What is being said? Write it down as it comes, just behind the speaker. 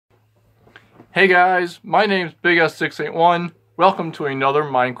Hey guys, my name's Big S681. Welcome to another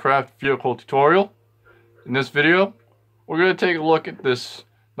Minecraft vehicle tutorial. In this video, we're going to take a look at this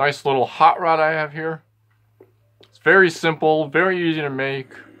nice little hot rod I have here. It's very simple, very easy to make.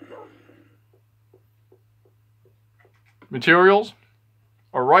 Materials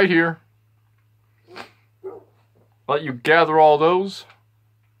are right here. Let you gather all those.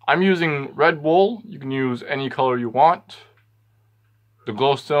 I'm using red wool. You can use any color you want. The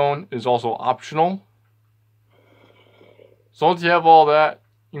glowstone is also optional. So once you have all that,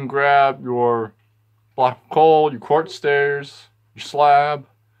 you can grab your block of coal, your quartz stairs, your slab,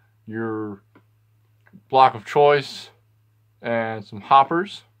 your block of choice, and some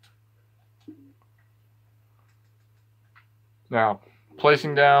hoppers. Now,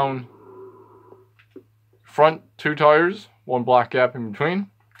 placing down front 2 tires, 1 block gap in between,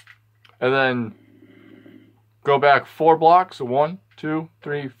 and then go back 4 blocks, so 1, 2,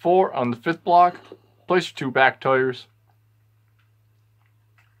 3, 4. On the 5th block, place your 2 back tires.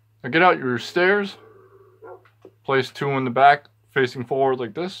 Now get out your stairs, place 2 in the back facing forward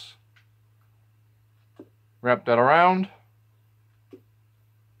like this. Wrap that around,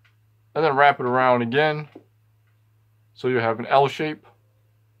 and then wrap it around again so you have an L shape.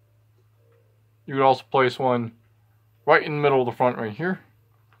 You could also place one right in the middle of the front right here.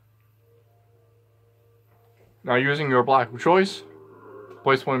 Now using your block of choice,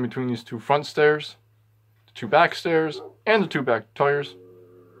 place one in between these 2 front stairs, the 2 back stairs, and the 2 back tires.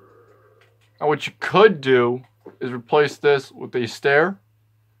 Now what you could do is replace this with a stair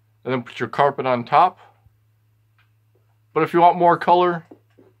and then put your carpet on top. But if you want more color,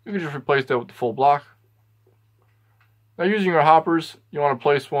 you can just replace that with the full block. Now using your hoppers, you want to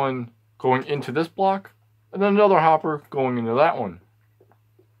place one going into this block and then another hopper going into that one.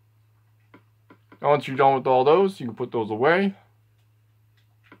 Now once you're done with all those, you can put those away.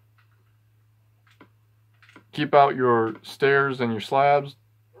 Keep out your stairs and your slabs.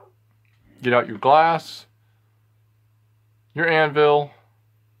 Get out your glass, your anvil,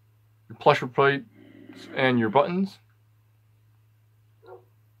 your pressure plates, and your buttons.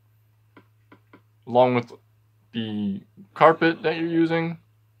 Along with the carpet that you're using,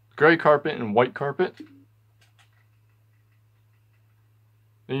 gray carpet and white carpet.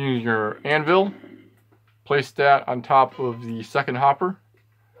 Then use your anvil. Place that on top of the second hopper.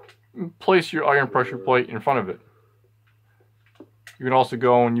 And place your iron pressure plate in front of it. You can also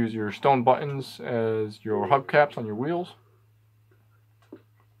go and use your stone buttons as your hubcaps on your wheels.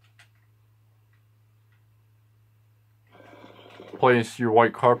 Place your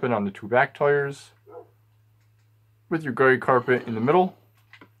white carpet on the 2 back tires with your gray carpet in the middle.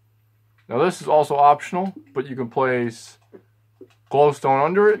 Now this is also optional, but you can place glowstone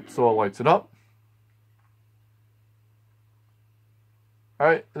under it so it lights it up.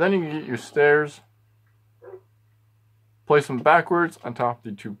 Alright, then you can get your stairs. Place them backwards on top of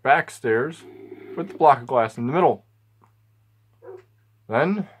the 2 back stairs with the block of glass in the middle.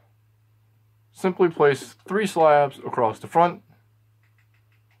 Then, simply place 3 slabs across the front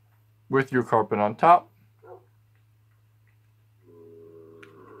with your carpet on top.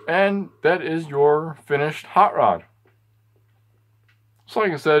 And that is your finished hot rod. So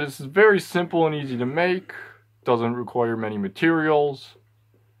like I said, this is very simple and easy to make. Doesn't require many materials.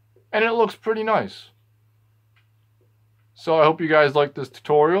 And it looks pretty nice. So I hope you guys like this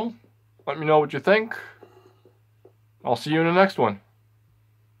tutorial. Let me know what you think. I'll see you in the next one.